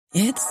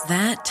It's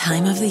that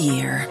time of the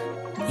year.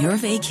 Your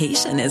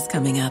vacation is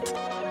coming up.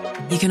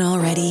 You can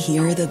already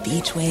hear the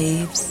beach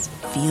waves,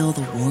 feel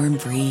the warm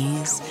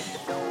breeze,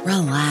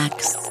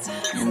 relax,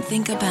 and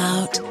think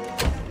about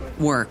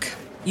work.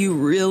 You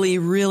really,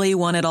 really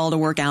want it all to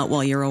work out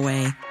while you're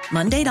away.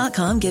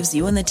 Monday.com gives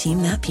you and the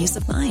team that peace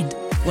of mind.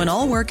 When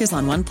all work is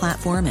on one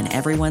platform and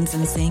everyone's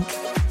in sync,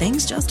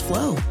 things just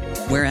flow.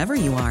 Wherever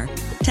you are,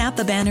 tap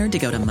the banner to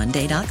go to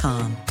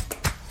Monday.com.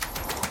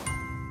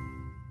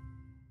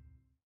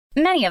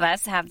 Many of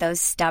us have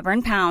those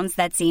stubborn pounds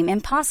that seem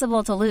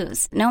impossible to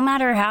lose, no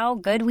matter how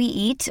good we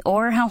eat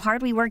or how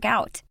hard we work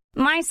out.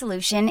 My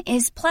solution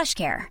is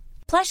PlushCare.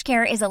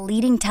 PlushCare is a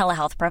leading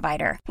telehealth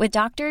provider with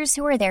doctors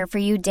who are there for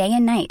you day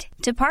and night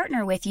to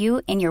partner with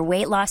you in your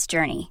weight loss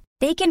journey.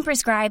 They can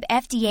prescribe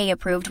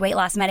FDA-approved weight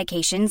loss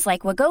medications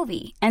like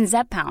Wegovy and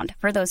Zepbound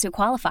for those who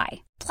qualify.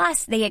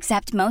 Plus, they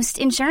accept most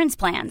insurance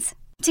plans.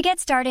 To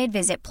get started,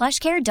 visit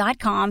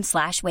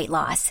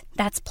plushcare.com/weightloss.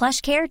 That's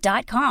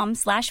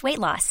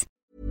plushcare.com/weightloss.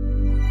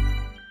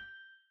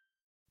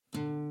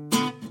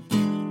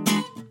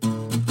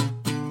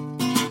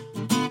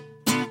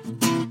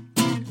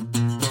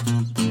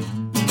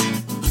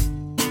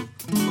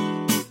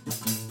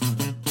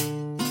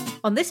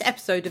 On this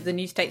episode of the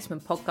New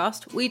Statesman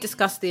podcast, we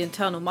discuss the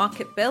Internal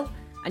Market Bill,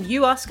 and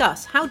you ask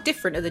us, how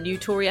different are the new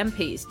Tory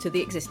MPs to the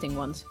existing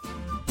ones?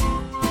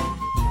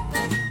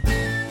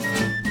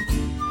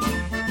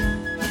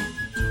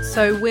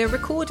 So we're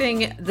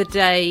recording the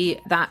day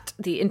that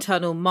the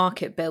Internal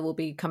Market Bill will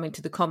be coming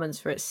to the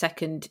Commons for its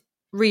second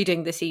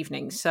reading this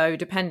evening. So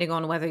depending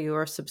on whether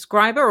you're a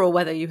subscriber or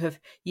whether you have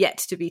yet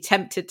to be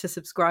tempted to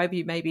subscribe,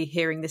 you may be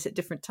hearing this at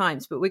different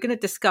times. But we're going to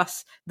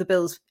discuss the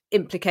bill's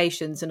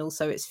implications and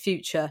also its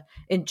future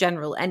in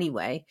general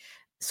anyway,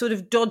 sort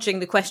of dodging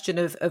the question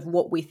of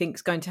what we think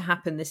is going to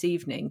happen this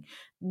evening.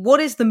 What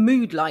is the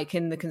mood like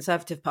in the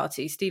Conservative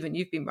Party? Stephen,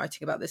 you've been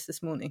writing about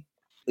this morning.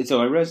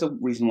 So I realize the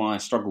reason why I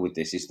struggle with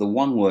this is the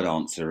one-word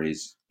answer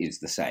is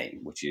the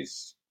same, which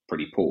is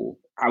pretty poor.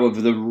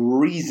 However, the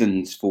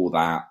reasons for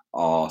that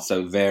are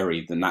so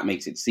varied, and that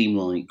makes it seem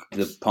like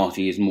the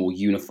party is more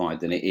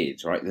unified than it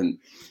is, right?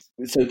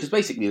 Because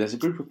basically there's a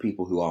group of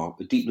people who are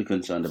deeply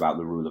concerned about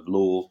the rule of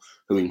law,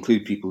 who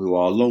include people who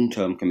are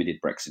long-term committed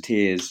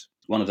Brexiteers.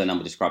 One of their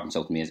number described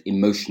himself to me as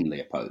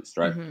emotionally opposed,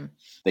 right? Mm-hmm.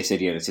 They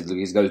said, look,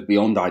 this goes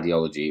beyond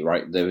ideology,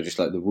 right? They were just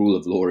like, the rule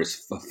of law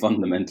is a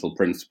fundamental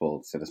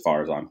principle, so as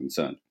far as I'm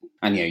concerned.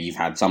 And, you've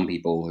had some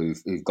people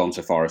who've gone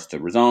so far as to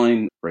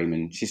resign.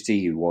 Raymond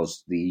Chistey, who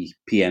was the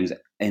PM's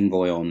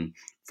envoy on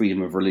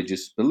freedom of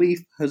religious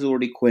belief, has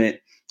already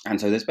quit. And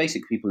so there's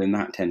basically people in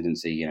that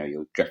tendency,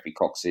 your Geoffrey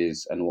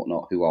Coxes and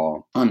whatnot, who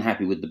are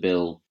unhappy with the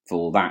bill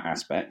for that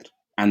aspect.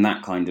 And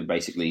that kind of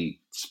basically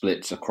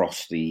splits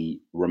across the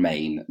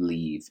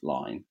Remain-Leave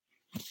line.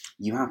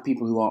 You have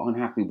people who are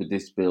unhappy with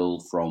this bill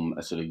from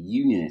a sort of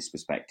unionist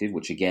perspective,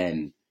 which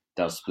again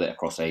does split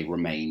across a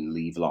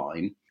Remain-Leave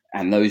line.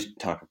 And those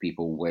type of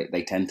people,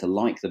 they tend to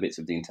like the bits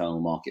of the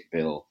Internal Market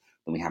Bill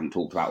that we haven't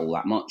talked about all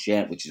that much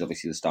yet, which is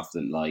obviously the stuff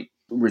that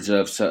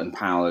reserves certain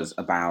powers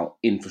about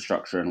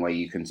infrastructure and where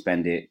you can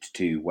spend it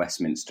to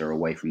Westminster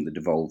away from the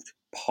devolved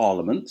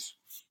parliaments.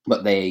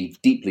 But they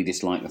deeply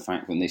dislike the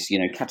fact that this,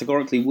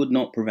 categorically would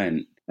not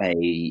prevent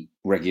a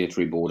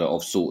regulatory border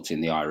of sorts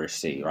in the Irish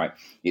Sea, right?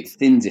 It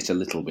thins it a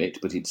little bit,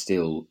 but it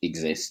still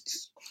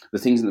exists. The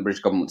things that the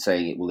British government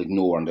saying it will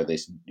ignore under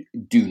this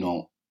do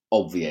not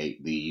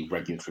obviate the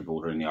regulatory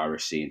border in the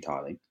Irish Sea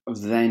entirely.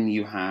 Then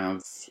you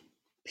have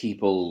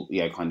people,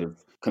 kind of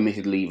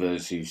committed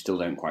leavers who still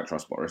don't quite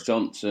trust Boris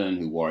Johnson,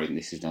 who worry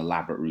this is an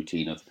elaborate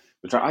routine of,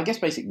 which I guess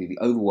basically the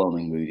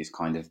overwhelming mood is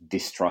kind of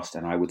distrust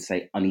and I would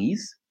say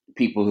unease.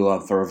 People who are,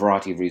 for a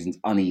variety of reasons,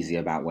 uneasy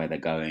about where they're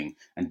going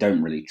and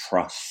don't really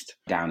trust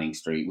Downing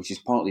Street, which is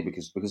partly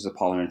because the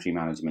parliamentary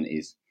management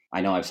is, I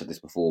know I've said this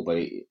before,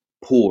 but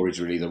poor is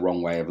really the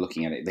wrong way of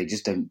looking at it. They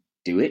just don't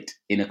do it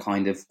in a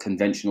kind of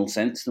conventional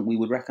sense that we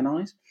would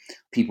recognise.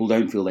 People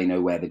don't feel they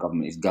know where the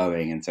government is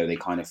going, and so they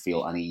kind of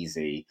feel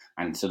uneasy.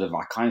 And sort of,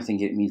 I kind of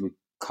think it means we've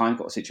kind of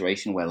got a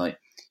situation where,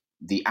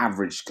 the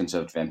average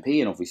Conservative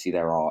MP, and obviously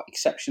there are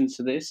exceptions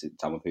to this,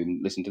 some of whom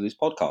listen to this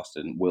podcast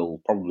and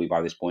will probably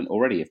by this point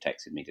already have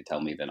texted me to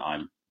tell me that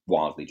I'm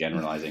wildly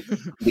generalising.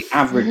 The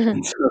average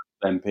Conservative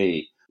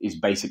MP is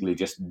basically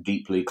just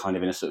deeply kind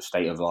of in a sort of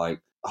state of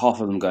half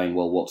of them going,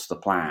 well, what's the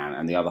plan?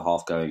 And the other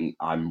half going,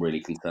 I'm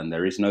really concerned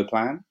there is no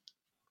plan.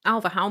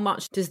 Alva, how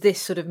much does this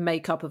sort of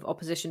makeup of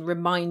opposition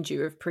remind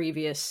you of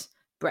previous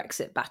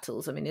Brexit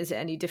battles? I mean, is it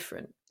any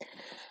different?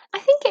 I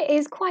think it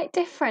is quite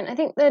different. I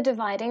think the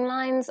dividing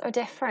lines are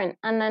different.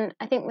 And then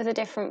I think with a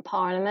different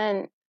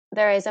parliament,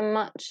 there is a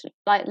much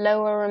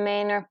lower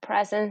Remainer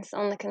presence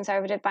on the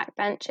Conservative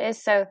backbenches.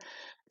 So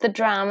the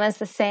drama is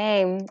the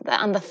same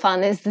and the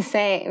fun is the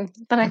same.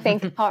 But I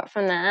think apart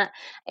from that,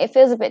 it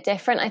feels a bit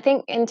different. I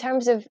think in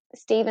terms of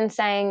Stephen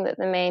saying that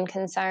the main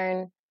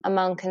concern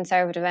among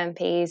Conservative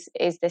MPs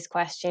is this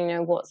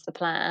question, what's the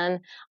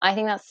plan? I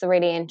think that's the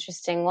really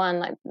interesting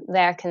one,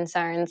 their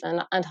concerns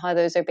and how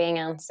those are being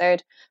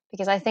answered.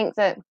 Because I think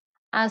that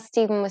as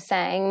Stephen was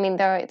saying, I mean,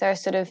 there are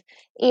sort of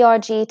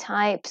ERG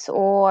types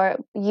or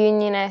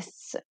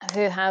unionists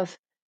who have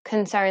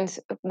concerns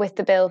with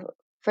the bill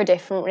for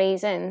different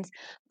reasons.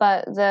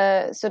 But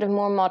the sort of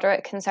more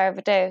moderate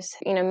conservatives,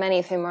 many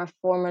of whom are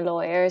former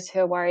lawyers who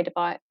are worried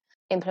about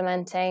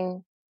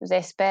implementing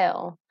this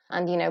bill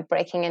and,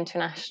 breaking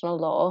international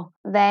law,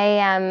 they,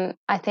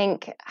 I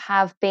think,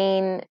 have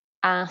been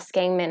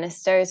asking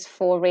ministers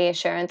for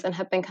reassurance and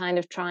have been kind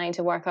of trying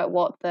to work out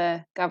what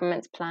the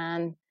government's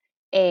plan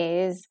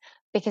is,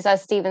 because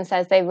as Stephen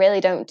says, they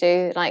really don't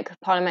do like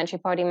parliamentary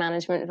party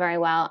management very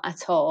well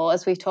at all,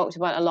 as we've talked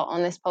about a lot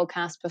on this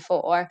podcast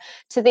before,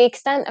 to the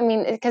extent, I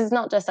mean, because it's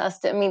not just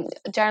us, I mean,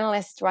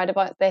 journalists write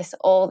about this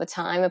all the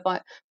time,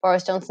 about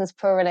Boris Johnson's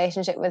poor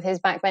relationship with his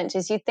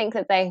backbenchers. You'd think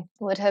that they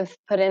would have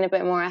put in a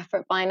bit more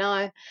effort by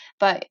now,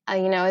 but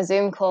a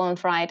Zoom call on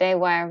Friday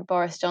where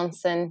Boris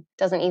Johnson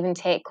doesn't even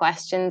take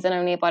questions and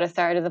only about a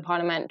third of the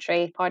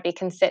parliamentary party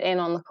can sit in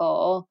on the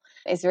call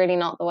is really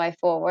not the way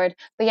forward.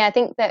 But yeah, I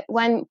think that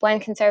when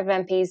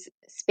Conservative MPs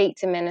speak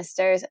to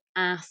ministers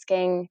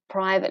asking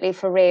privately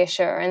for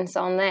reassurance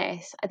on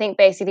this, I think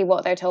basically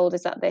what they're told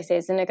is that this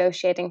is a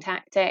negotiating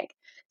tactic.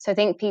 So I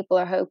think people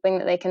are hoping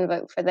that they can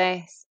vote for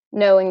this,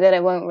 knowing that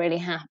it won't really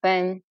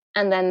happen.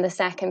 And then the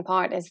second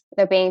part is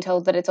they're being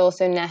told that it's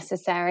also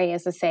necessary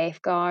as a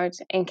safeguard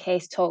in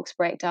case talks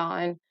break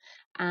down.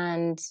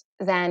 And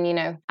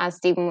then, as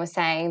Stephen was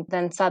saying,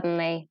 then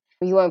suddenly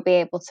you won't be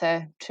able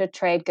to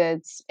trade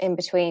goods in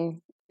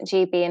between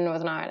GB and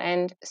Northern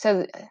Ireland.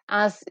 So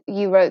as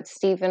you wrote,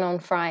 Stephen, on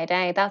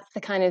Friday, that's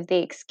the kind of the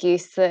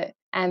excuse that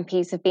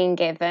MPs have been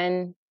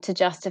given to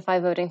justify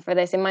voting for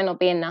this. It might not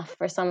be enough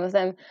for some of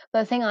them. But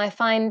the thing I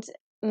find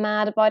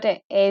mad about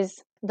it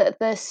is that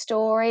the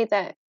story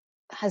that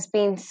has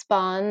been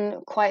spun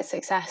quite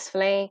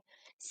successfully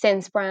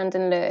since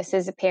Brandon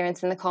Lewis's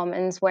appearance in the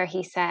Commons, where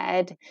he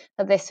said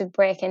that this would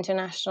break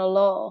international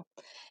law,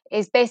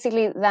 is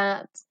basically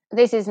that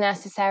this is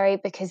necessary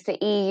because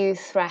the EU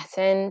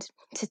threatened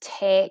to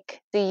take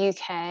the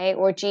UK,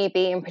 or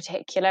GB in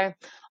particular,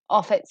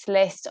 off its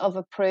list of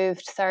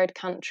approved third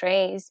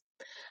countries.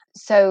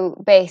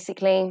 So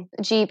basically,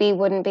 GB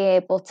wouldn't be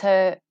able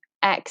to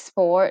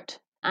export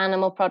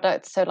animal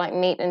products, so like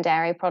meat and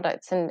dairy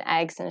products and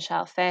eggs and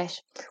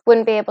shellfish,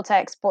 wouldn't be able to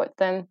export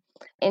them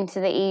into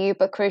the EU,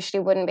 but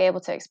crucially wouldn't be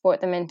able to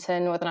export them into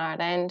Northern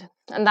Ireland.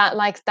 And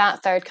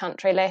that third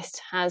country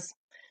list has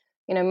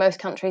most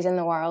countries in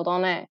the world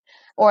on it,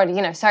 or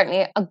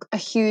certainly a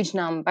huge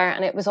number,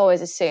 and it was always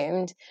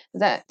assumed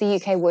that the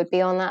UK would be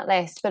on that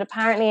list. But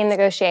apparently in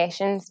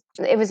negotiations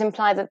it was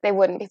implied that they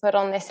wouldn't be put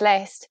on this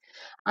list,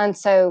 and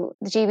so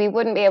the GB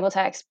wouldn't be able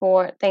to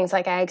export things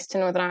like eggs to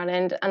Northern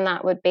Ireland, and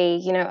that would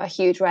be a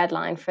huge red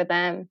line for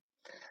them.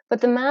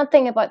 But the mad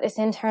thing about this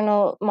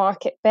internal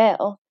market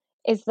bill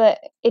is that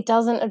it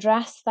doesn't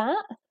address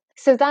that.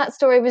 So that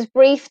story was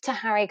briefed to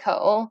Harry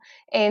Cole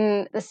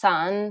in The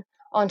Sun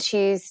on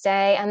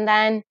Tuesday, and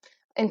then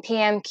in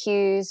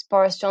PMQs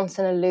Boris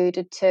Johnson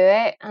alluded to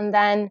it, and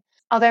then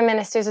other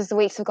ministers as the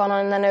weeks have gone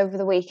on and then over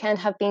the weekend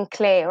have been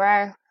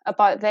clearer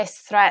about this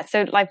threat.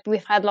 So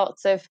we've had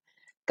lots of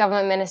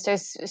government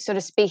ministers sort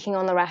of speaking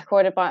on the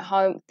record about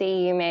how the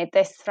EU made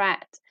this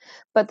threat.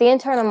 But the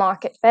internal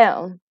market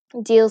bill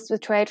deals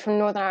with trade from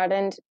Northern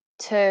Ireland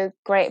to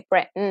Great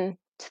Britain,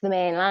 to the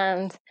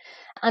mainland,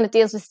 and it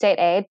deals with state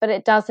aid, but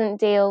it doesn't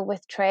deal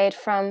with trade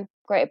from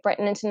Great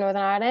Britain into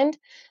Northern Ireland.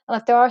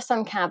 And there are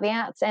some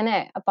caveats in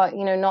it about,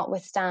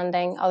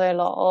 notwithstanding other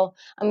law,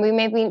 and we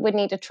maybe would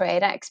need a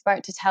trade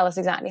expert to tell us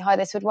exactly how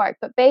this would work.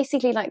 But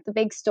basically, the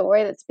big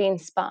story that's been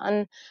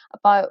spun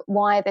about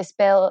why this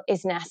bill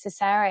is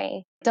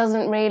necessary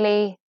doesn't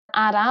really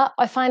add up.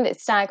 I find it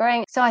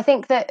staggering. So I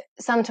think that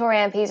some Tory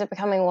MPs are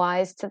becoming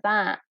wise to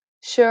that.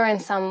 Sure, in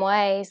some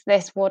ways,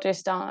 this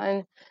waters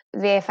down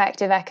the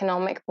effective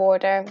economic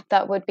border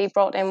that would be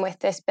brought in with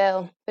this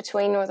bill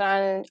between Northern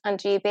Ireland and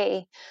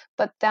GB.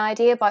 But the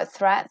idea about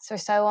threats or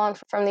so on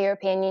from the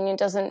European Union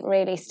doesn't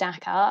really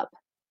stack up.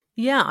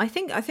 Yeah, I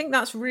think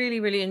that's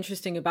really, really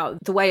interesting about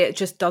the way it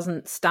just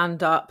doesn't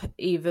stand up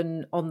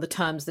even on the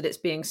terms that it's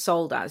being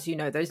sold as,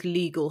 those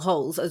legal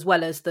holes, as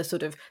well as the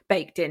sort of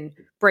baked in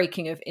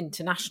breaking of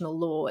international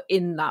law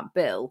in that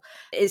bill.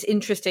 It's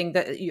interesting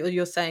that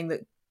you're saying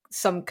that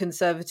some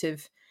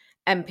Conservative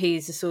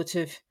MPs are sort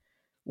of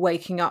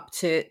waking up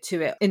to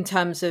it in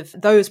terms of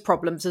those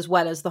problems, as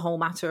well as the whole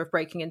matter of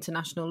breaking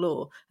international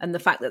law. And the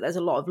fact that there's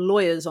a lot of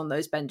lawyers on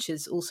those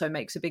benches also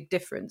makes a big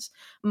difference.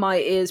 My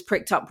ears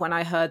pricked up when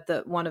I heard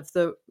that one of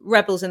the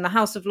rebels in the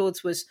House of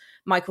Lords was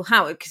Michael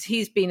Howard, because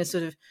he's been a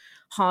sort of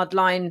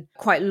hardline,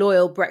 quite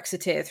loyal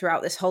Brexiteer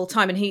throughout this whole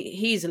time. And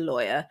he's a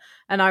lawyer.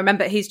 And I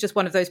remember he's just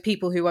one of those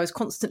people who I was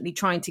constantly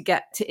trying to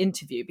get to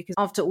interview, because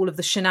after all of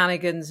the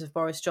shenanigans of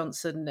Boris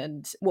Johnson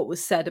and what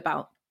was said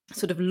about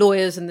sort of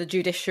lawyers and the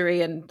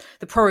judiciary and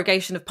the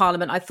prorogation of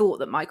Parliament, I thought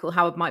that Michael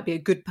Howard might be a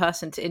good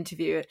person to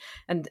interview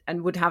and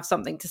would have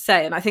something to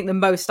say. And I think the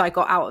most I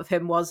got out of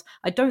him was,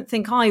 I don't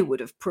think I would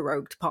have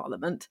prorogued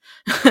Parliament.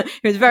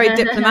 He was very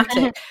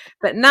diplomatic.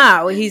 But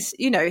now he's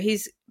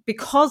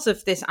because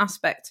of this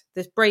aspect,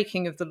 this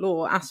breaking of the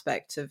law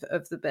aspect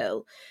of the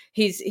bill,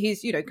 he's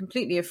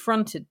completely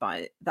affronted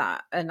by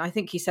that. And I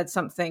think he said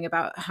something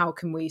about how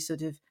can we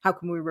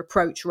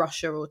reproach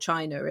Russia or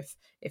China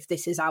if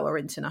this is our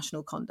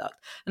international conduct.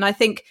 And I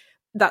think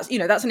that's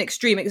an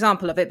extreme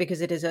example of it,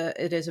 because it is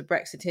a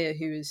Brexiteer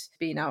who has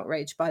been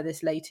outraged by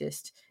this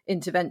latest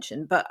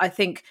intervention. But I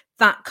think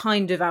that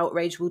kind of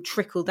outrage will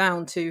trickle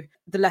down to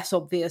the less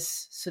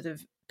obvious sort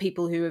of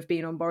people who have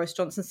been on Boris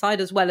Johnson's side,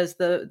 as well as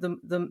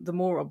the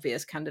more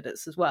obvious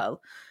candidates as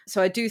well.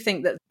 So I do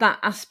think that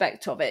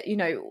aspect of it,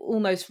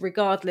 almost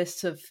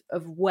regardless of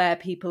where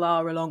people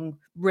are along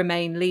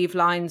Remain Leave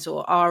lines,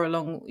 or are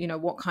along,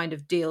 what kind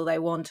of deal they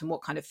want and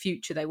what kind of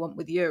future they want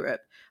with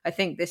Europe, I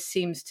think this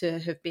seems to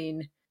have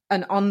been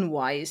an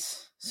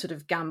unwise sort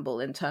of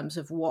gamble in terms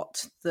of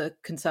what the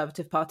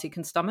Conservative Party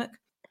can stomach.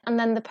 And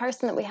then the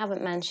person that we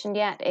haven't mentioned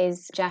yet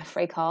is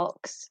Geoffrey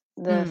Cox,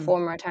 the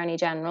former Attorney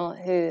General,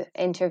 who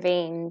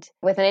intervened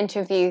with an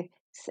interview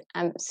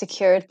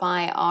secured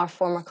by our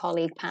former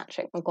colleague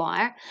Patrick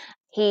Maguire.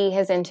 He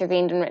has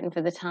intervened and written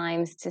for The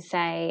Times to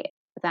say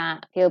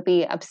that he'll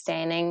be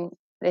abstaining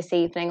this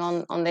evening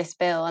on this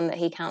bill, and that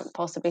he can't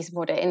possibly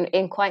support it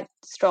in quite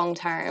strong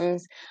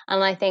terms.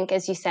 And I think,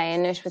 as you say,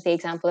 Anush, with the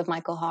example of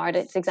Michael Hart,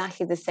 it's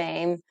exactly the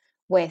same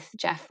with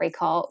Geoffrey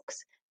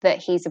Cox, that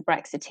he's a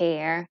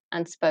Brexiteer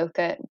and spoke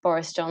at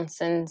Boris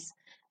Johnson's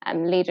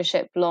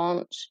leadership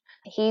launch.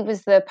 He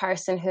was the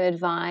person who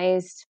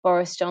advised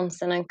Boris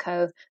Johnson and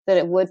co that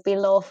it would be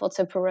lawful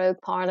to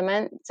prorogue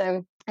Parliament.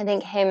 So I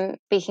think him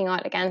speaking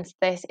out against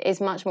this is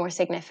much more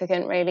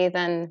significant, really,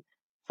 than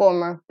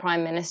former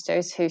prime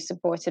ministers who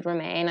supported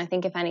Remain. I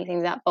think, if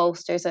anything, that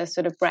bolsters a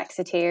sort of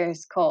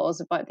Brexiteers' cause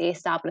about the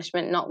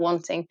establishment not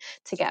wanting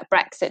to get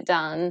Brexit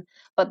done.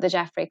 But the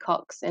Geoffrey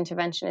Cox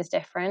intervention is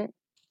different.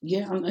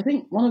 Yeah, and I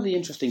think one of the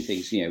interesting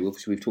things,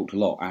 obviously we've talked a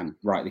lot, and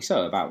rightly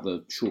so, about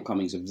the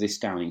shortcomings of this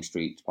Downing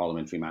Street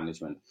parliamentary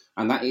management,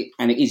 and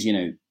it is,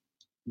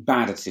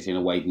 bad at it in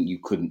a way that you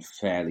couldn't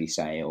fairly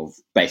say of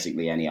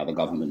basically any other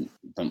government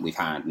that we've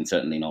had, and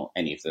certainly not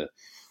any of the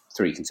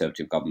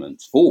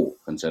four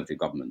Conservative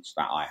governments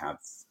that I have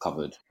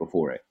covered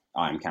before it.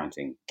 I'm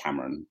counting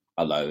Cameron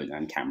alone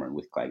and Cameron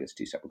with Clegg as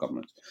two separate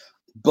governments.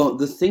 But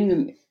the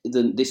thing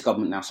that this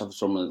government now suffers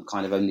from, a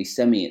kind of only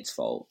its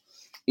fault,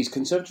 is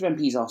Conservative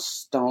MPs are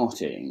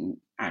starting,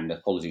 and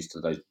apologies to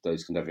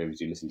those Conservative MPs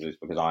who listen to this,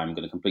 because I am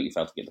going to completely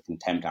fail to get the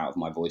contempt out of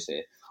my voice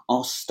here,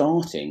 are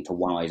starting to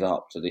wise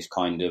up to this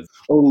kind of,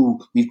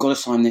 we've got to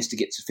sign this to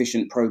get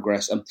sufficient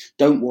progress.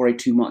 Don't worry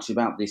too much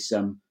about this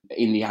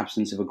in the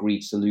absence of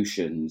agreed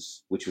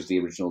solutions, which was the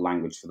original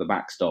language for the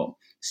backstop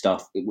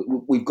stuff.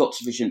 We've got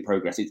sufficient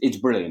progress. It's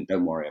brilliant.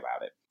 Don't worry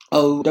about it.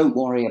 Oh, don't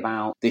worry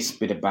about this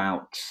bit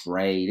about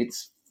trade.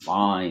 It's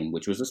fine,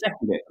 which was the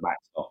second bit of the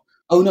backstop.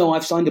 Oh no,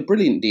 I've signed a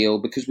brilliant deal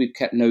because we've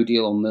kept no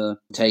deal on the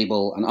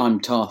table, and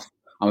I'm tough.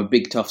 I'm a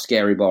big, tough,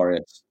 scary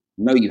Boris.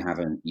 No, you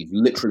haven't. You've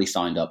literally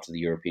signed up to the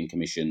European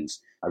Commission's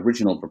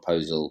original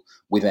proposal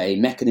with a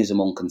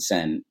mechanism on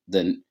consent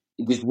that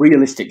was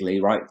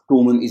realistically, right,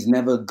 Stormont is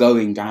never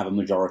going to have a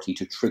majority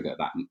to trigger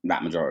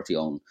that majority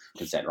on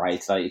consent, right?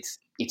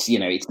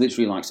 It's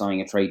literally like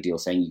signing a trade deal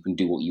saying you can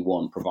do what you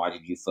want,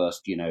 provided you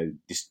first,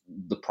 just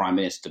the Prime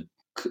Minister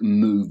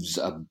moves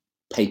a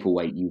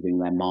paperweight using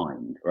their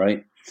mind,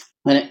 right?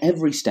 And at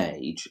every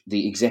stage,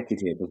 the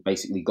executive has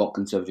basically got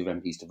Conservative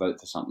MPs to vote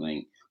for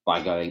something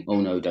by going,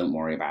 oh no, don't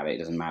worry about it, it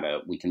doesn't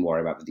matter, we can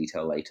worry about the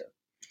detail later.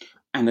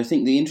 And I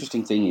think the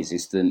interesting thing is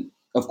that,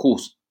 of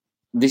course,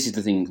 this is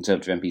the thing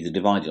Conservative MPs are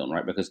divided on,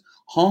 right? Because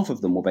half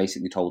of them were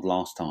basically told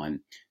last time,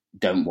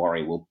 don't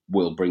worry,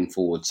 we'll bring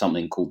forward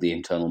something called the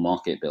Internal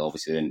Market Bill.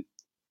 Obviously, they didn't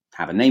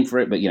have a name for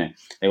it, but,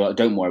 they were,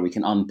 don't worry, we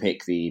can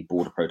unpick the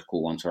border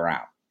protocol once we're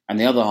out. And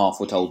the other half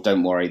were told,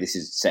 don't worry, this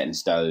is set in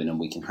stone and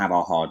we can have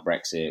our hard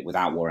Brexit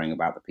without worrying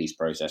about the peace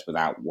process,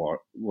 without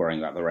worrying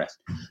about the rest.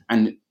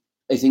 And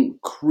I think,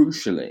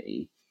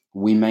 crucially,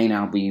 we may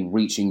now be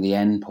reaching the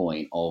end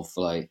point of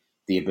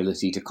the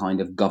ability to kind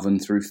of govern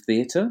through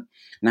theatre.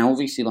 Now,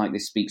 obviously,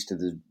 this speaks to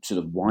the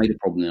sort of wider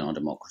problem in our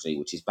democracy,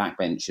 which is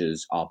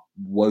backbenchers are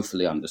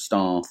woefully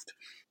understaffed.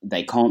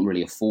 They can't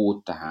really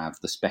afford to have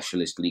the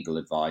specialist legal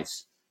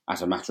advice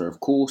as a matter of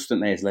course that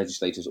they as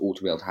legislators ought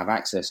to be able to have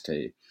access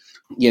to.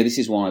 Yeah, this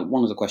is why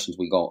one of the questions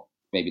we got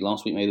maybe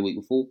last week, maybe the week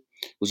before,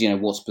 was,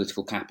 what's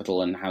political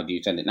capital and how do you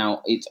attend it?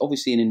 Now, it's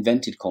obviously an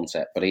invented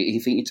concept, but I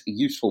think it's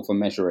useful for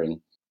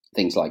measuring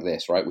things like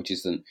this, right? Which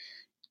is that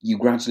you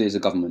gradually as a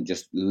government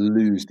just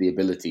lose the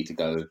ability to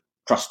go,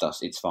 trust us,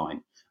 it's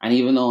fine. And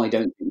even though I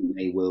don't think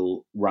they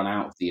will run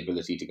out of the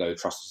ability to go,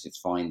 trust us, it's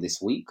fine this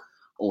week,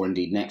 or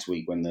indeed next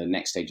week when the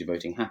next stage of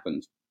voting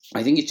happens,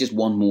 I think it's just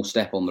one more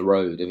step on the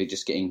road of it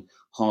just getting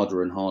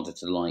harder and harder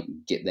to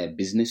get their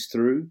business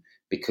through,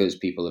 because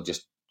people have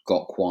just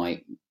got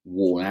quite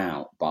worn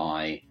out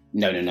by,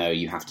 no,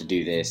 you have to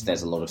do this.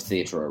 There's a lot of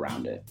theatre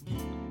around it.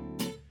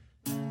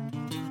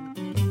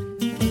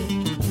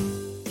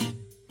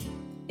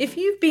 If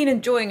you've been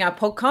enjoying our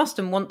podcast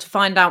and want to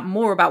find out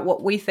more about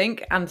what we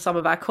think, and some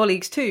of our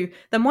colleagues too,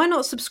 then why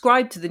not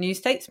subscribe to The New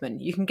Statesman?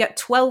 You can get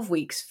 12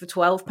 weeks for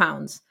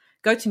 £12.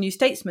 Go to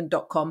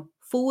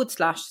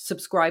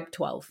newstatesman.com/subscribe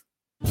 12.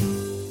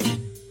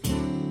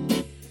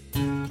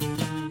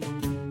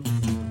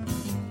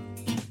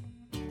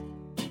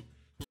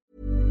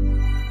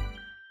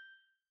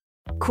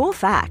 Cool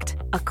fact,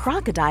 a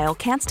crocodile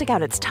can't stick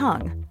out its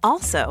tongue.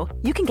 Also,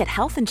 you can get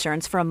health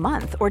insurance for a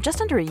month or just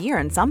under a year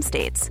in some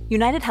states.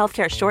 United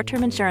Healthcare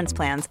short-term insurance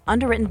plans,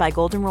 underwritten by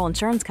Golden Rule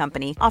Insurance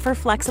Company, offer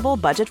flexible,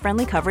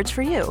 budget-friendly coverage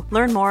for you.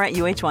 Learn more at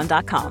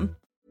uh1.com.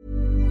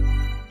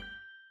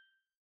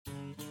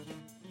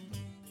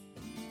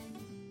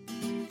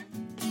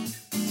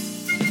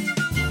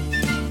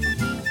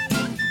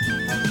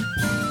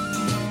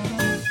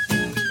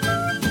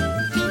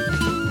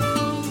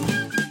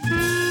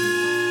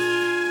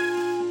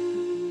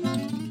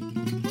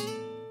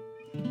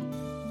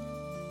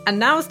 And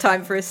now it's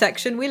time for a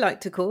section we like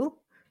to call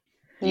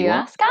You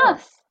Ask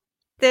Us.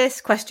 This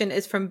question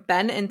is from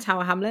Ben in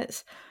Tower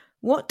Hamlets.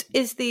 What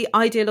is the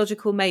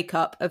ideological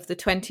makeup of the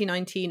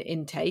 2019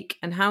 intake,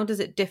 and how does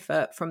it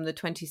differ from the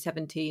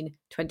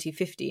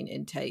 2017-2015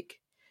 intake?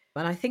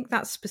 And I think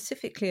that's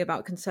specifically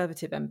about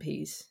Conservative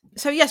MPs.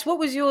 So yes, what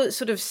was your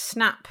sort of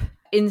snap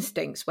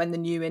instincts when the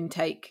new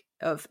intake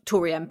of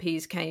Tory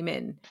MPs came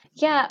in?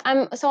 Yeah,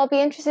 so I'll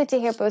be interested to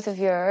hear both of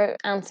your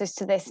answers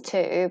to this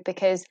too,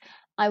 because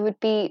I would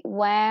be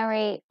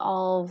wary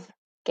of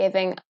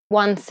giving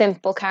one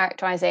simple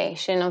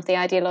characterization of the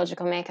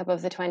ideological makeup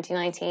of the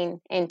 2019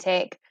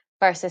 intake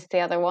versus the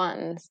other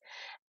ones,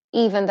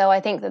 even though I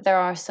think that there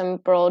are some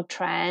broad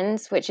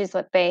trends, which is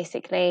that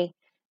basically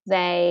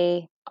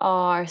they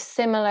are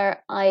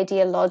similar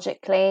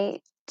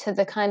ideologically to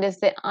the kind of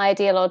the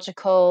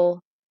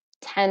ideological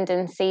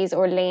tendencies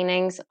or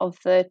leanings of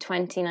the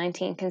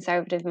 2019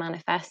 Conservative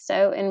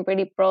manifesto in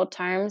really broad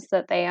terms,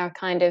 that they are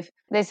kind of,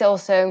 this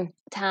also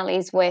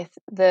tallies with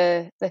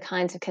the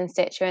kinds of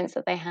constituents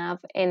that they have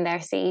in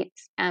their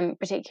seats,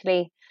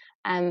 particularly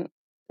I'm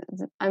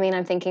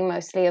thinking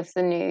mostly of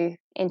the new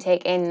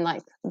intake in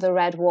like the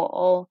Red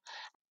Wall,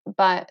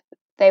 but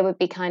they would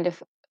be kind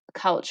of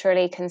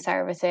culturally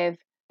conservative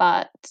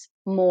but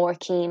more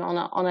keen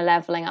on a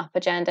levelling up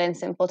agenda in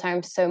simple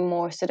terms, so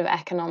more sort of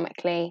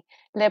economically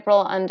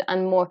liberal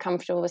and more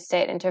comfortable with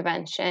state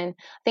intervention.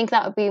 I think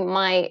that would be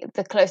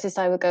the closest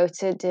I would go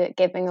to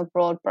giving a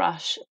broad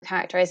brush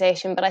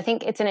characterization. But I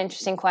think it's an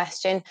interesting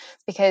question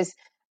because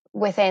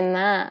within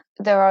that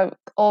there are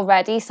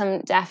already some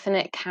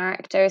definite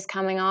characters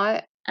coming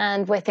out,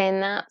 and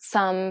within that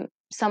some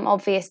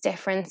obvious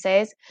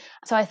differences.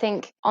 So I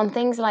think on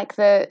things like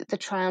the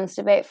trans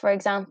debate, for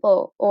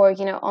example, or,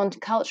 you know, on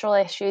cultural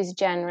issues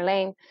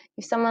generally,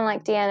 you've someone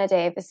like Deanna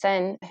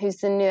Davison, who's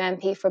the new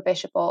MP for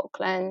Bishop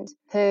Auckland,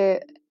 who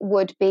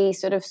would be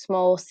sort of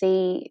small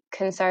c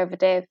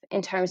conservative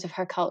in terms of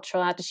her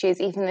cultural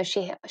attitudes, even though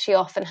she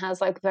often has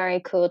like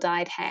very cool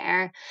dyed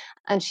hair,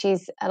 and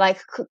she's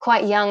like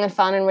quite young and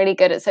fun and really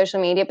good at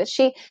social media, but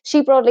she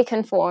broadly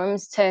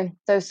conforms to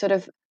those sort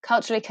of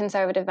culturally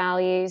conservative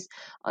values.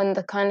 On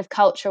the kind of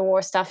culture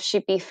war stuff,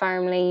 she'd be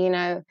firmly, you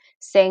know,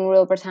 saying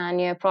Rule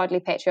Britannia,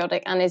 proudly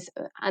patriotic, and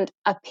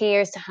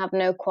appears to have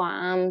no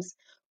qualms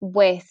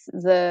with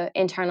the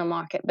internal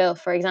market bill,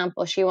 for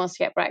example. She wants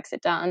to get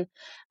Brexit done.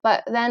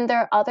 But then there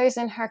are others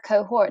in her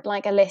cohort,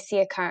 like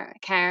Alicia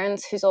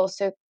Cairns, who's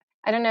also,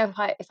 I don't know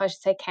if I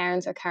should say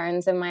Cairns or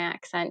Cairns in my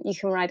accent. You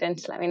can write in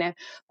to let me know.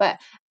 But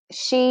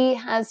she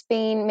has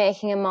been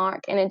making a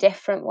mark in a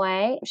different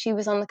way. She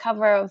was on the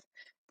cover of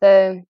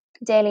the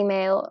Daily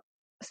Mail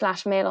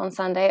 / Mail on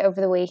Sunday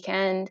over the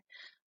weekend,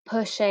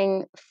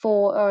 pushing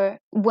for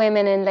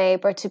women in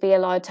Labour to be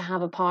allowed to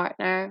have a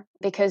partner,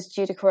 because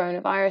due to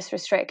coronavirus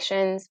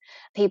restrictions,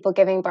 people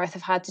giving birth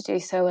have had to do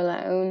so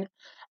alone.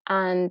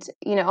 And,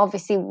 you know,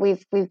 obviously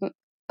we've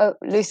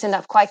loosened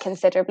up quite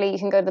considerably. You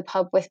can go to the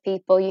pub with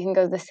people, you can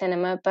go to the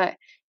cinema, but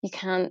you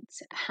can't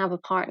have a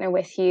partner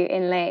with you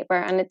in Labour.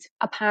 And it's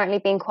apparently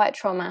been quite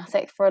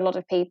traumatic for a lot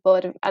of people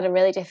at a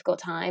really difficult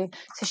time.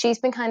 So she's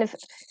been kind of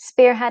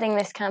spearheading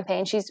this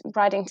campaign. She's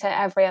writing to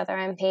every other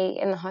MP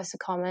in the House of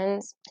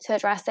Commons to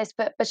address this,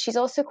 but she's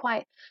also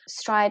quite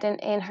strident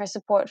in her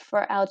support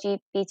for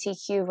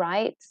LGBTQ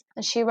rights.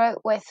 And she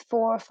wrote with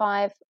 4 or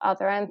 5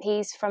 other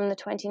MPs from the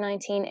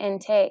 2019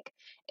 intake,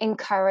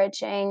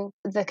 encouraging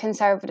the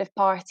Conservative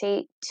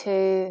Party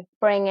to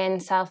bring in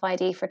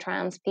self-ID for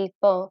trans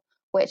people,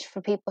 which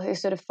for people who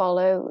sort of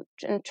follow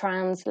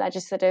trans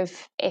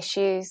legislative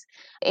issues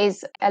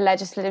is a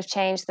legislative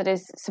change that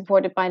is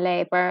supported by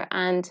Labour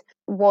and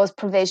was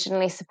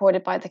provisionally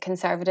supported by the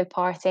Conservative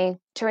Party.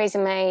 Theresa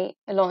May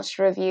launched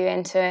a review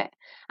into it,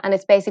 and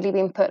it's basically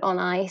been put on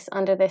ice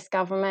under this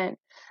government.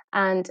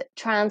 And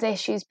trans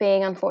issues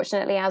being,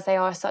 unfortunately, as they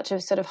are, such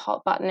a sort of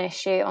hot button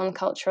issue on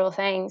cultural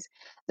things,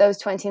 those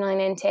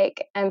 29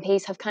 intake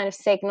MPs have kind of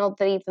signalled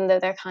that even though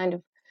they're kind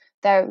of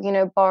they're, you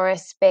know,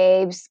 Boris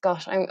babes.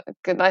 Gosh, I'm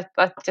good. That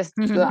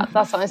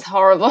sounds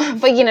horrible.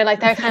 But you know, like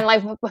they're kind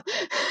of like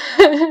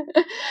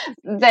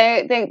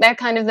they're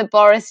kind of the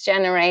Boris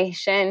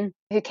generation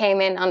who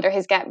came in under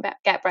his get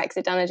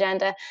Brexit done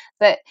agenda.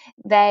 But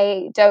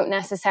they don't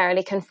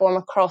necessarily conform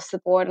across the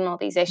board on all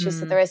these issues.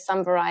 So there is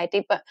some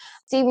variety. But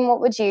Stephen,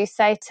 what would you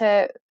say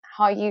to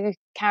how you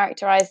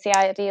characterise the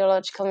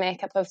ideological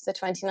makeup of the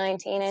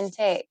 2019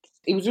 intake?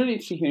 It was really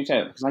interesting hearing you say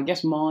it, because I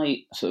guess my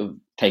sort of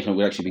take on it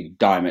would actually be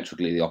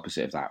diametrically the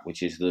opposite of that,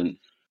 which is that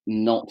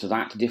not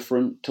that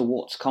different to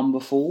what's come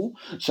before.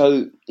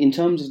 So in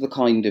terms of the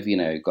kind of, you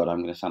know, God,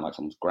 I'm going to sound like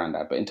someone's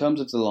granddad, but in terms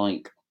of the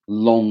like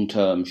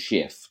long-term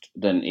shift,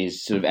 then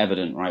is sort of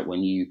evident, right?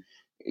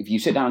 If you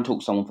sit down and talk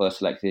to someone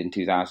first elected in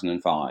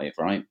 2005,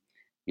 right?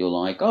 You're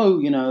like, oh,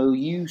 you know,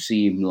 you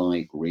seem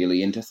like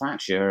really into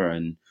Thatcher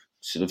and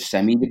sort of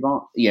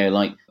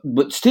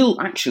but still,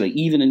 actually,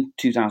 even in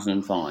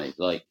 2005,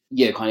 like,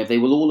 yeah, kind of, they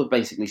will all have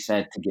basically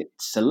said to get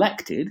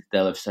selected,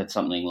 they'll have said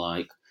something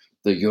like,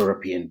 the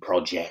European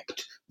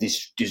project,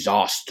 this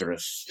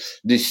disastrous,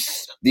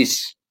 this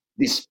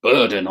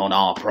burden on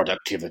our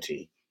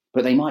productivity.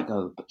 But they might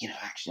go, but, you know,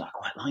 actually, I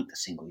quite like the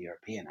Single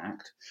European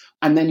Act.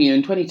 And then, you know,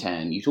 in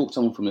 2010, you talk to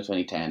someone from the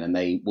 2010, and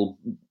they will,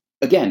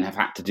 again, have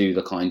had to do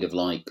the kind of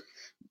like,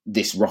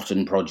 this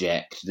rotten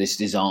project, this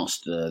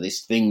disaster,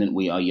 this thing that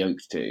we are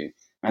yoked to.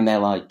 And they're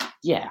like,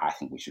 yeah, I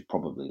think we should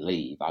probably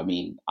leave. I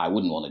mean, I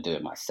wouldn't want to do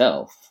it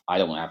myself. I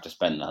don't want to have to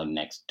spend the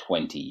next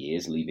 20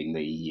 years leaving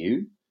the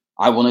EU.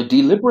 I want to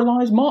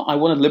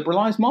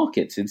liberalize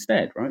markets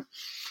instead, right?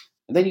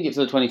 And then you get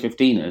to the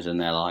 2015ers and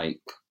they're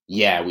like,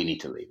 yeah, we need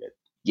to leave it.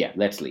 Yeah,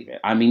 let's leave it.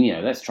 I mean, you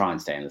know, let's try and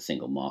stay in the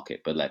single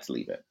market, but let's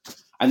leave it.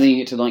 And then you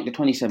get to like the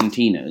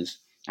 2017ers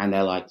and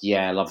they're like,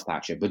 yeah, I love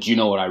Thatcher, but you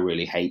know what? I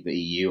really hate the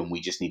EU and we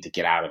just need to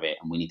get out of it,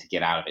 and we need to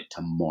get out of it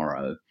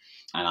tomorrow.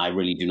 And I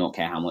really do not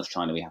care how much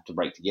China we have to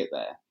break to get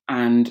there.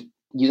 And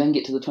you then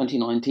get to the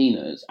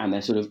 2019ers and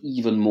they're sort of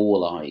even more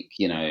like,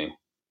 you know,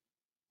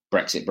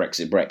 Brexit,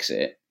 Brexit,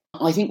 Brexit.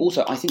 I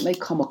think they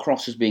come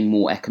across as being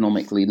more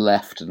economically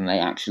left than they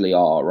actually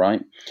are,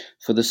 right?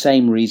 For the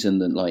same reason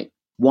that, like,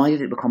 why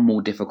did it become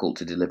more difficult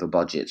to deliver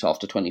budgets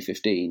after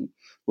 2015?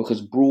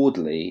 Because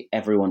broadly,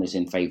 everyone is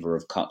in favour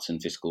of cuts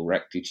and fiscal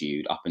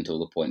rectitude up until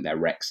the point their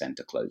rec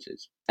centre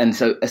closes. And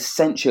so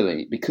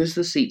essentially, because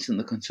the seats in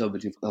the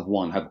Conservative have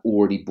won have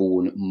already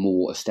borne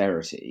more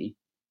austerity,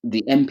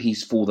 the MPs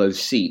for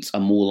those seats are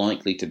more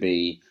likely to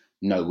be,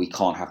 no, we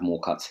can't have more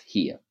cuts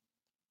here.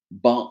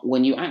 But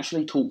when you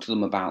actually talk to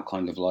them about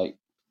kind of like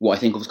what I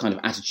think of as kind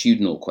of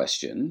attitudinal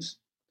questions,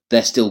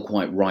 they're still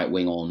quite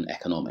right-wing on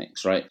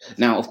economics, right?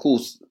 Now, of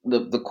course,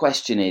 the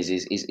question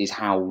is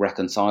how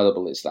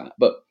reconcilable is that?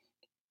 But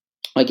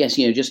I guess,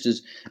 you know, just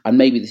as, and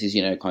maybe this is,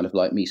 you know, kind of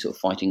like me sort of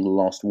fighting the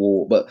last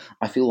war, but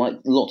I feel like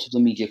lots of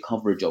the media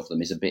coverage of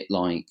them is a bit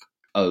like,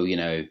 oh, you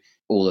know,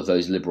 all of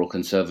those liberal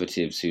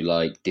conservatives who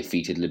like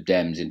defeated Lib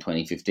Dems in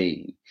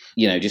 2015,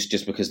 you know,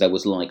 just because there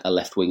was like a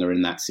left winger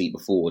in that seat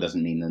before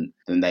doesn't mean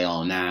that they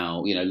are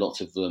now. You know,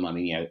 lots of them, I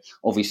mean, you know,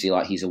 obviously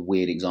like he's a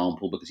weird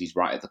example because he's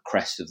right at the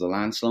crest of the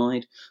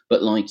landslide,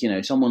 but like, you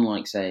know, someone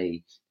like,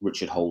 say,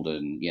 Richard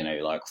Holden, you know,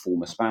 like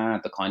former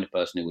SPAD, the kind of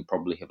person who would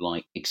probably have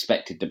like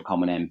expected to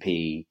become an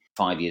MP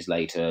 5 years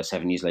later,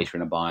 7 years later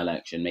in a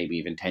by-election, maybe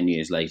even 10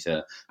 years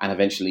later, and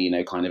eventually, you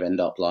know, kind of end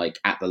up like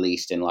at the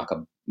least in like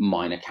a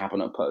minor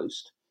cabinet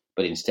post,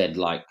 but instead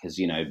like has,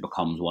 you know,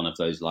 becomes one of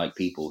those like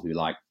people who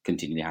like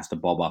continually has to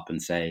bob up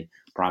and say,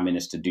 Prime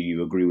Minister, do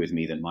you agree with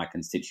me that my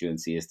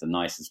constituency is the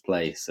nicest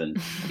place?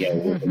 And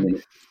yeah,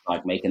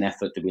 like make an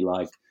effort to be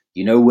like,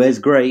 you know, where's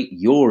great?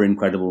 Your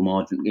incredibly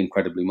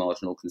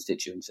marginal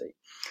constituency.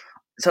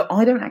 So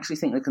I don't actually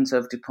think the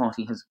Conservative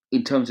Party has,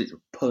 in terms of its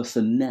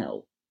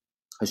personnel,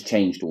 has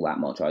changed all that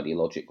much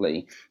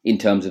ideologically in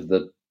terms of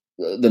the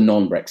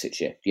non-Brexit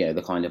shift. You know,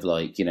 the kind of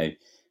like, you know,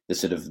 the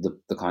sort of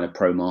the kind of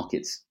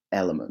pro-markets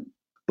element.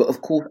 But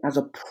of course, as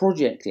a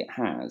project, it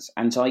has.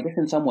 And so I guess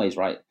in some ways,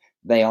 right,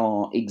 they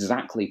are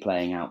exactly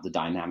playing out the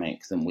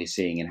dynamic that we're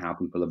seeing in how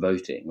people are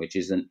voting, which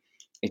isn't,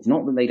 it's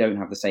not that they don't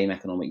have the same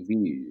economic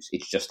views,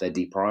 it's just they're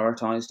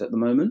deprioritized at the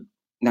moment.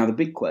 Now, the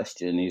big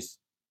question is,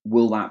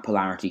 will that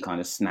polarity kind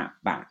of snap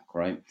back,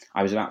 right?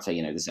 I was about to say,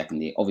 you know,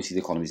 obviously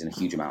the economy is in a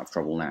huge amount of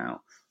trouble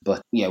now,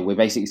 but, you know, we're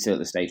basically still at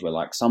the stage where,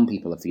 like, some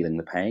people are feeling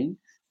the pain,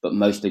 but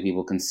mostly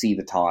people can see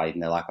the tide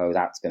and they're like, oh,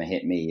 that's going to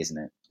hit me,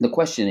 isn't it? The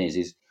question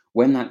is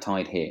when that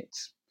tide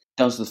hits,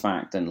 does the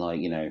fact that, like,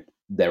 you know,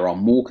 there are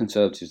more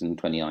Conservatives in the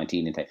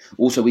 2019 intake.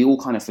 Also, we all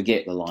kind of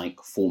forget the, like,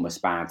 former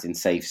SPADs in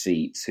safe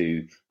seats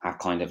who have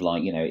kind of,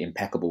 like, you know,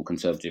 impeccable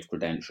Conservative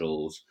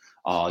credentials,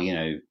 are, you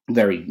know,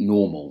 very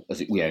normal, as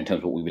it, you know, in terms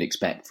of what we would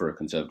expect for a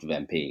Conservative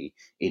MP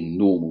in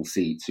normal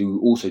seats, who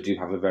also do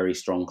have a very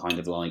strong kind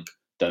of, like,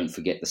 don't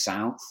forget the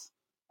South.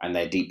 And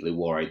they're deeply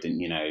worried that,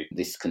 you know,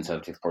 this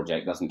Conservative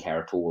project doesn't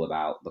care at all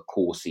about the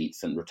core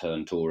seats and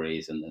return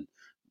Tories, and then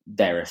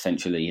they're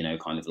essentially, you know,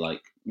 kind of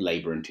like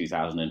Labour in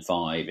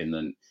 2005, and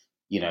then,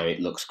 you know, it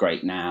looks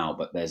great now,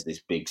 but there's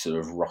this big sort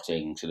of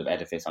rotting sort of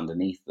edifice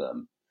underneath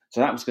them.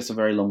 So that was just a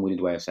very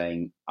long-winded way of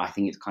saying I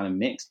think it's kind of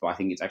mixed, but I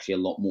think it's actually a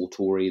lot more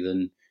Tory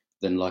than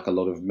like a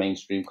lot of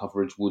mainstream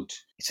coverage would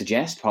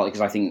suggest, partly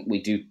because I think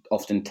we do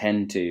often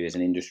tend to, as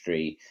an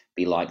industry,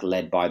 be like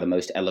led by the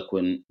most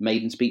eloquent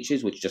maiden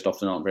speeches, which just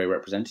often aren't very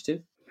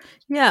representative.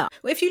 Yeah.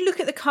 If you look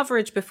at the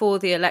coverage before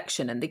the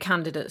election and the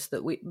candidates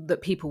that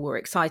people were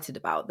excited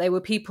about, they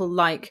were people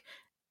like,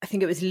 I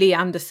think it was Lee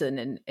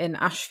Anderson in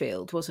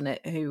Ashfield, wasn't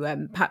it, who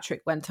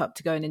Patrick went up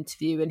to go and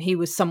interview. And he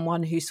was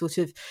someone who sort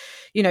of,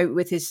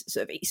 with his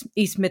sort of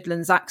East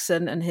Midlands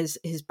accent and his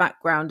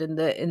background in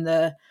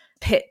the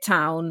pit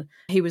town,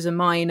 he was a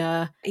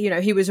miner,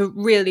 he was a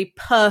really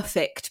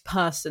perfect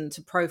person to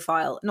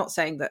profile. Not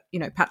saying that,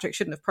 Patrick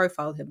shouldn't have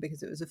profiled him,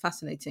 because it was a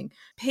fascinating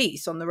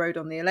piece on the road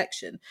on the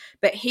election,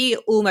 but he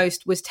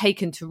almost was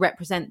taken to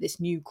represent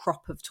this new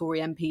crop of Tory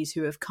MPs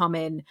who have come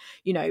in,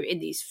 in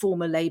these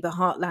former Labour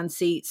heartland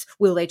seats.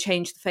 Will they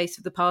change the face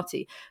of the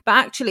party? But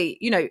actually,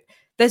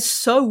 there's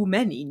so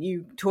many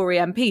new Tory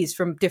MPs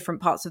from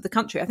different parts of the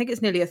country. I think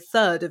it's nearly a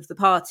third of the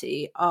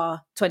party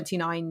are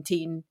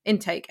 2019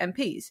 intake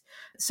MPs.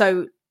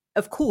 So,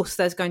 of course,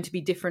 there's going to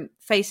be different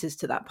faces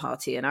to that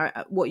party. And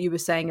what you were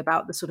saying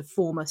about the sort of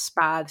former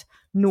SPAD,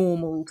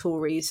 normal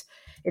Tories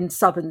in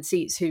southern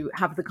seats who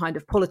have the kind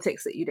of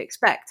politics that you'd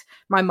expect,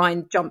 my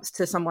mind jumps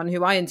to someone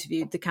who I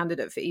interviewed, the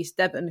candidate for East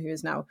Devon, who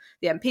is now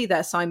the MP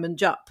there, Simon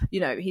Jupp.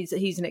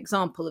 He's an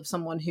example of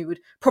someone who would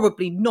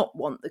probably not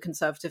want the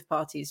Conservative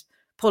Party's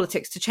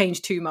politics to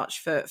change too much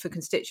for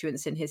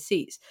constituents in his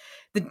seats.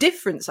 The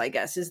difference, I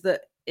guess, is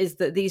that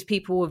these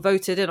people were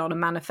voted in on a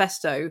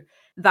manifesto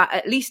that,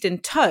 at least in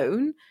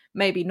tone,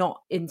 maybe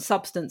not in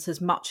substance as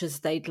much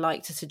as they'd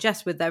like to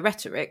suggest with their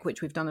rhetoric,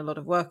 which we've done a lot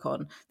of work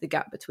on, the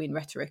gap between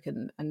rhetoric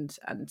and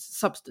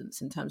substance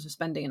in terms of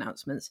spending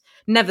announcements.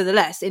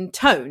 Nevertheless, in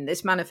tone,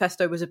 this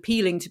manifesto was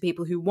appealing to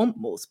people who want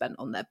more spent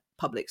on their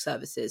public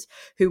services,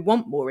 who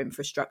want more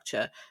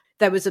infrastructure.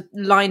 There was a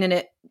line in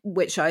it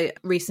which I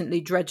recently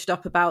dredged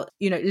up about,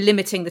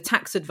 limiting the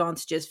tax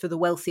advantages for the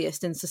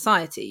wealthiest in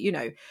society.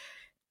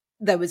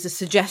 There was a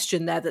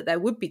suggestion there that there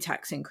would be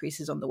tax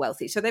increases on the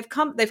wealthy. So they've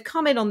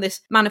come in on this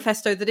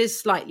manifesto that is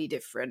slightly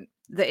different,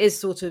 that is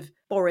sort of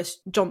Boris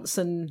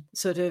Johnson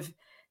sort of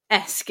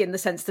esque in the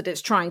sense that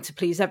it's trying to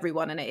please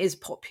everyone and it is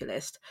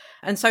populist.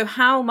 And so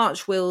how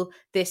much will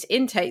this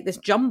intake, this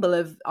jumble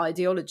of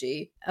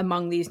ideology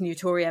among these new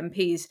Tory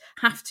MPs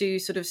have to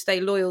sort of stay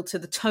loyal to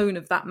the tone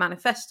of that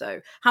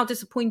manifesto? How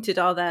disappointed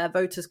are their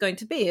voters going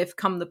to be if,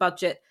 come the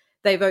budget,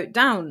 they vote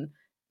down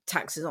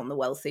taxes on the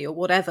wealthy or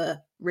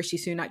whatever Rishi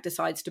Sunak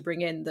decides to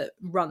bring in that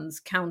runs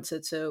counter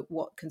to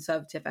what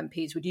Conservative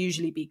MPs would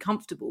usually be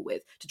comfortable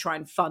with to try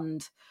and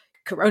fund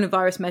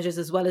coronavirus measures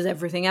as well as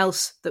everything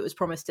else that was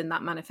promised in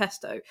that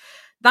manifesto?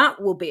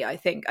 That will be, I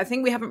think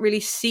we haven't really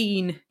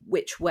seen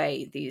which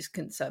way these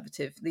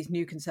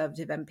new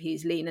Conservative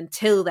MPs lean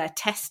until they're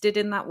tested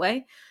in that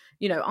way.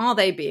 Are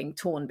they being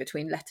torn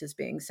between letters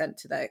being sent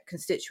to their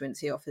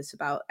constituency office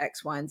about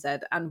X, Y, and Z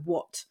and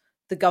what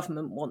the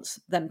government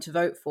wants them to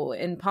vote for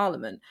in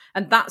Parliament?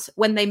 And that's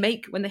when they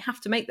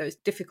have to make those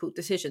difficult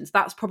decisions.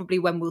 That's probably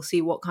when we'll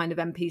see what kind of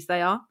MPs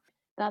they are.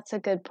 That's a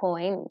good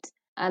point.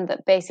 And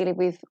that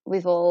basically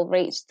we've all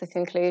reached the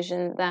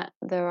conclusion that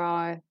there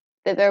are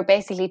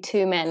basically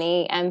too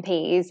many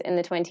MPs in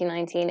the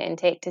 2019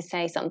 intake to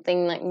say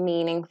something like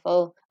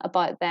meaningful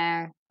about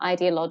their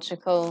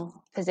ideological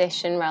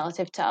position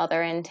relative to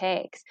other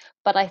intakes.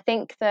 But I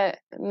think that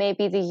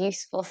maybe the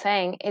useful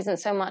thing isn't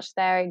so much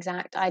their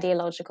exact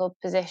ideological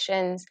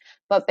positions,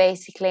 but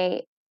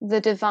basically the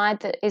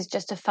divide that is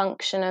just a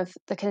function of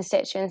the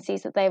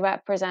constituencies that they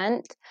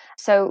represent.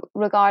 So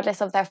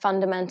regardless of their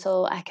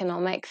fundamental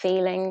economic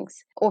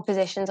feelings or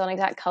positions on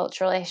exact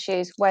cultural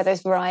issues, where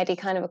there's variety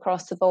kind of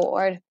across the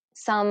board,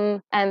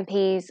 some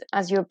MPs,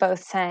 as you're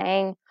both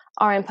saying,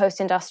 are in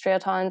post-industrial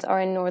towns or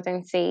in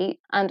northern seat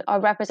and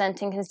are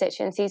representing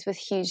constituencies with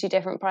hugely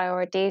different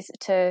priorities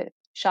to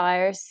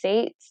Shires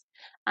seats.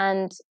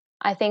 And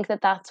I think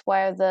that that's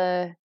where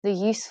the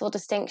useful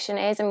distinction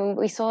is. I mean,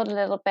 we saw it a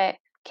little bit.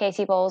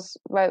 Katie Bowles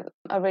wrote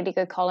a really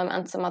good column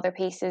and some other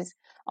pieces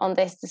on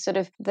this, the sort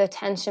of the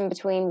tension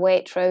between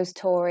Waitrose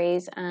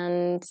Tories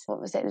and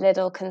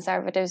Lidl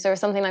Conservatives or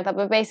something like that.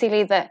 But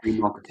basically Free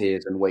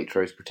marketeers and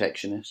Waitrose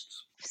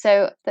protectionists.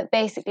 So that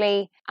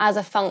basically, as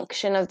a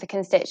function of the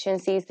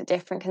constituencies that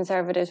different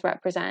Conservatives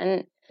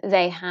represent,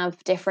 they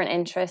have different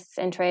interests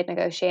in trade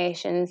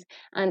negotiations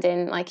and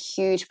in like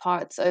huge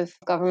parts of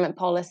government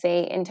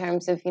policy in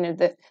terms of,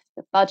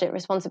 the budget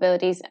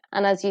responsibilities.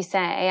 And as you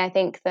say, I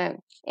think that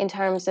in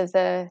terms of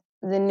the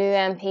new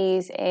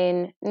MPs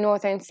in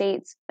northern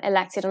seats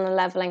elected on a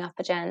levelling up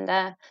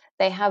agenda,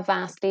 they have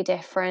vastly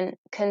different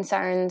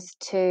concerns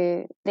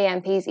to the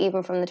MPs,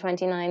 even from the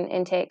 29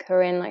 intake, who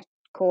are in like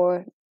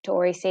core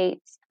Tory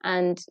seats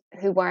and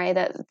who worry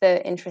that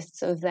the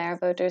interests of their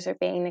voters are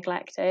being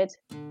neglected.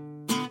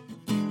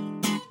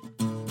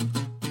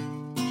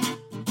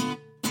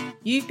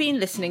 You've been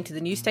listening to the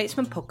New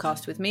Statesman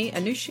podcast with me,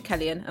 Anoosh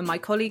Chakelian, and my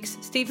colleagues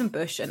Stephen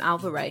Bush and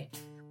Alva Ray.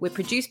 We're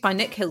produced by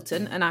Nick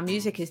Hilton, and our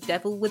music is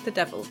Devil with the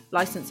Devil,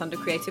 licensed under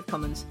Creative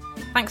Commons.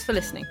 Thanks for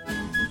listening.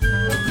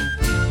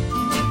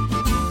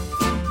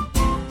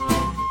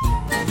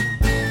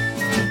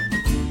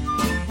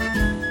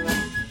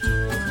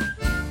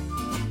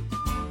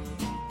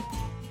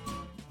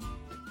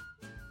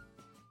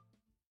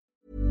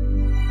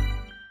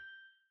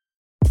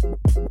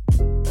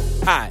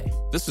 Hi,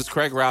 this is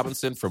Craig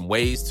Robinson from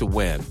Ways to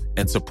Win,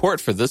 and support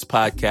for this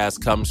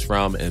podcast comes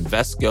from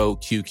Invesco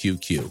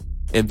QQQ.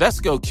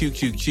 Invesco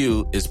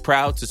QQQ is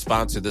proud to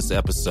sponsor this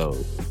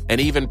episode,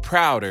 and even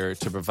prouder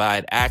to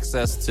provide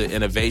access to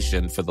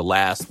innovation for the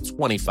last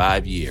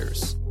 25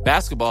 years.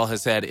 Basketball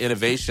has had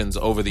innovations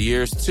over the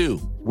years,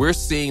 too. We're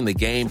seeing the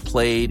game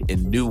played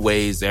in new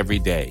ways every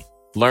day.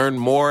 Learn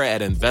more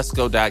at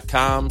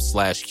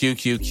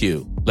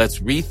Invesco.com/QQQ. Let's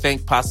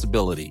rethink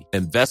possibility.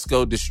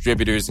 Invesco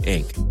Distributors,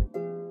 Inc.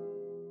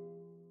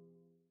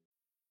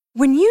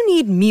 When you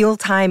need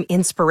mealtime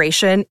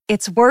inspiration,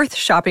 it's worth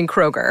shopping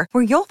Kroger,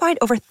 where you'll find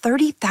over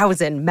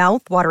 30,000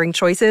 mouth-watering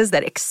choices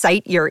that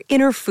excite your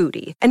inner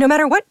foodie. And no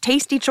matter what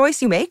tasty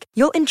choice you make,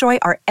 you'll enjoy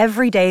our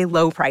everyday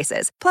low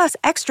prices, plus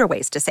extra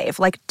ways to save,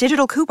 like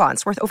digital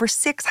coupons worth over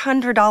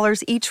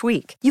 $600 each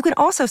week. You can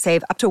also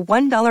save up to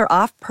 $1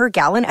 off per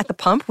gallon at the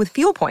pump with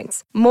fuel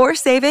points. More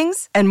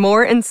savings and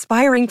more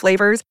inspiring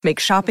flavors make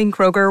shopping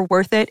Kroger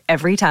worth it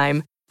every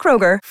time.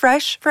 Kroger,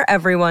 fresh for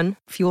everyone.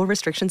 Fuel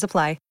restrictions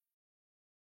apply.